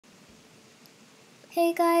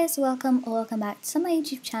Hey guys, welcome back to my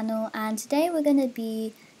YouTube channel, and today we're gonna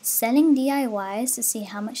be selling DIYs to see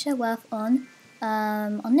how much they're worth on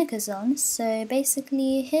Nookazon. So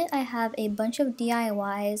basically here I have a bunch of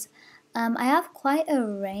DIYs. I have quite a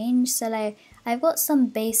range, so like I've got some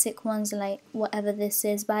basic ones like whatever this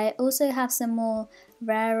is, but I also have some more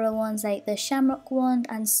rarer ones like the shamrock wand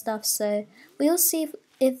and stuff, so we'll see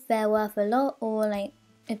if they're worth a lot or like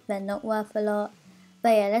if they're not worth a lot.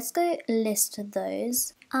 But yeah, let's go list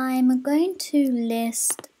those. I'm going to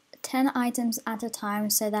list 10 items at a time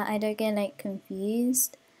so that I don't get like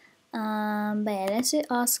confused. But yeah, let's do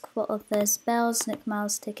ask for offers, bells, Nook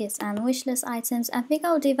Miles tickets, and wishlist items. I think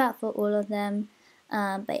I'll do that for all of them.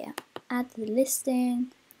 But yeah, add the listing.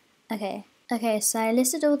 Okay, so I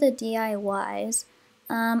listed all the DIYs.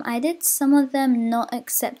 I did some of them not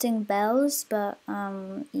accepting bells, but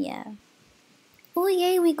yeah. Oh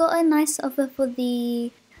yay, we got a nice offer for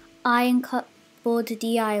the iron cut board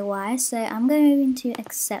DIY, so I'm going to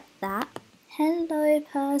accept that. Hello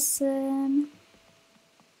person.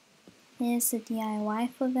 Here's the DIY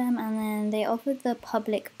for them, and then they offered the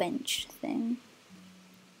public bench thing.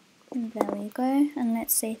 There we go, and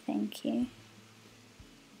let's say thank you.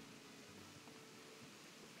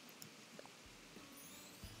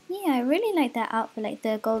 Yeah, I really like that outfit, like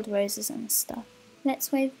the gold roses and stuff.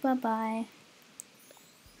 Let's wave bye-bye.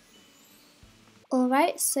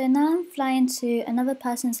 Alright, so now I'm flying to another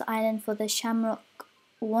person's island for the Shamrock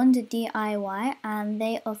Wand DIY, and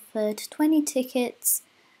they offered 20 tickets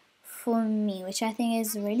for me, which I think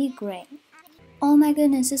is really great. Oh my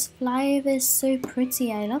goodness, this flyover is so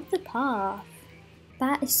pretty. I love the path.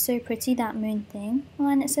 That is so pretty, that moon thing. Oh,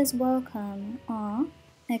 and it says welcome. Aw.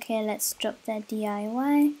 Okay, let's drop that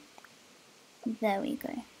DIY. There we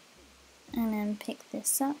go. And then pick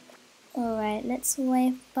this up. Alright, let's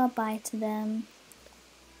wave bye-bye to them.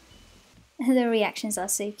 The reactions are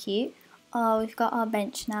so cute. Oh, we've got our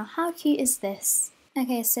bench now. How cute is this?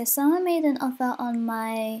 Okay, so someone made an offer on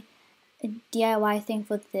my DIY thing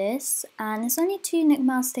for this, and it's only 2 Nook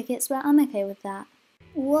Miles tickets, but I'm okay with that.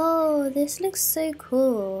 Whoa, this looks so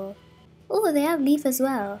cool. Oh, they have Leaf as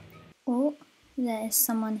well. Oh, there is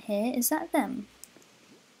someone here. Is that them?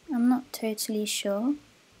 I'm not totally sure.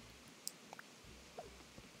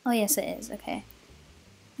 Oh yes, it is. Okay.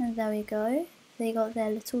 And there we go. They got their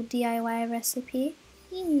little DIY recipe.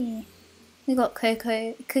 Yee. We got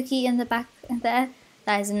Cocoa Cookie in the back there.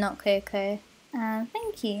 That is not Cocoa.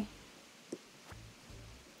 Thank you.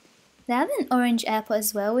 They have an orange airport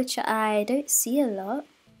as well, which I don't see a lot.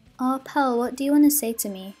 Oh, Pearl, what do you want to say to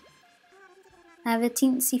me? I have a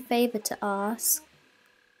teensy favour to ask.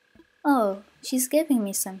 Oh, she's giving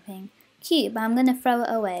me something. Cute, but I'm gonna throw it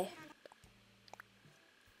away.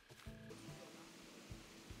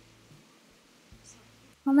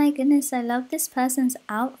 Oh my goodness, I love this person's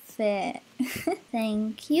outfit.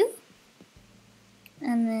 Thank you.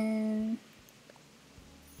 And then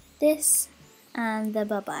this and the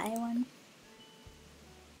bye-bye one.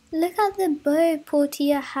 Look at the bow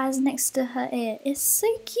Portia has next to her ear. It's so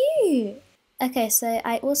cute. Okay, so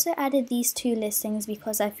I also added these 2 listings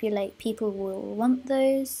because I feel like people will want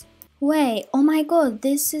those. Wait, oh my god,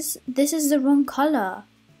 this is the wrong color.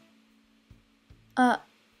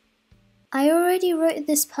 I already wrote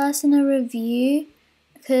this person a review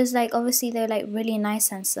because like obviously they're like really nice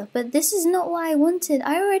and stuff, but this is not what I wanted.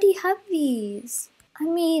 I already have these. I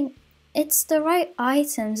mean, it's the right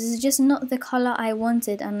items, it's just not the color I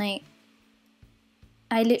wanted, and like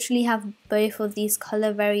I literally have both of these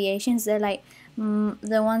color variations. They're like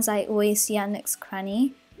the ones I always see at Nook's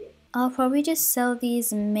Cranny. I'll probably just sell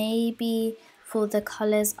these maybe for the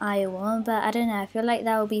colors I want, but I don't know, I feel like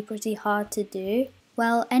that would be pretty hard to do.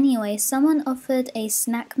 Well, anyway, someone offered a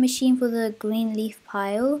snack machine for the green leaf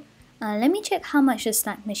pile. Let me check how much the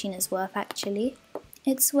snack machine is worth actually.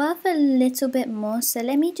 It's worth a little bit more, so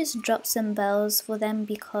let me just drop some bells for them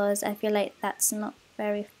because I feel like that's not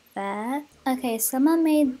very fair. Okay, someone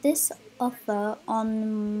made this offer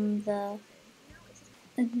on the...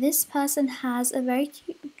 This person has a very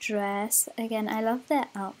cute dress. Again, I love their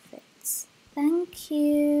outfits. Thank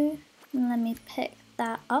you. Let me pick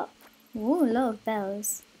that up. Ooh, a lot of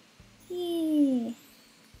bells. Yay.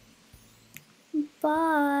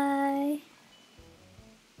 Bye.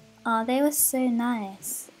 Oh, they were so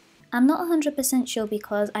nice. I'm not 100% sure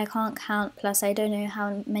because I can't count, plus I don't know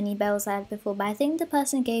how many bells I had before, but I think the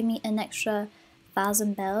person gave me an extra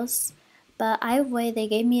 1,000 bells. But either way, they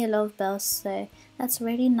gave me a lot of bells, so that's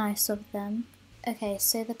really nice of them. Okay,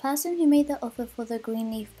 so the person who made the offer for the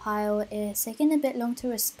green leaf pile is taking a bit long to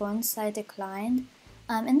respond, so I declined.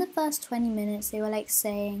 In the first 20 minutes, they were like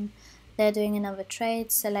saying they're doing another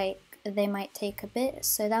trade, so like they might take a bit,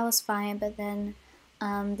 so that was fine, but then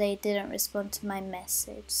they didn't respond to my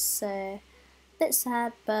message, so a bit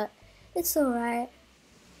sad, but it's alright.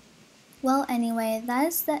 Well, anyway, that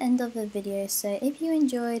is the end of the video, so if you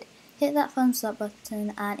enjoyed, hit that thumbs up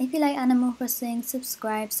button, and if you like Animal Crossing,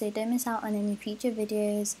 subscribe so you don't miss out on any future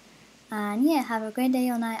videos. And yeah, have a great day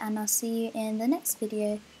or night, and I'll see you in the next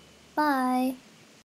video. Bye!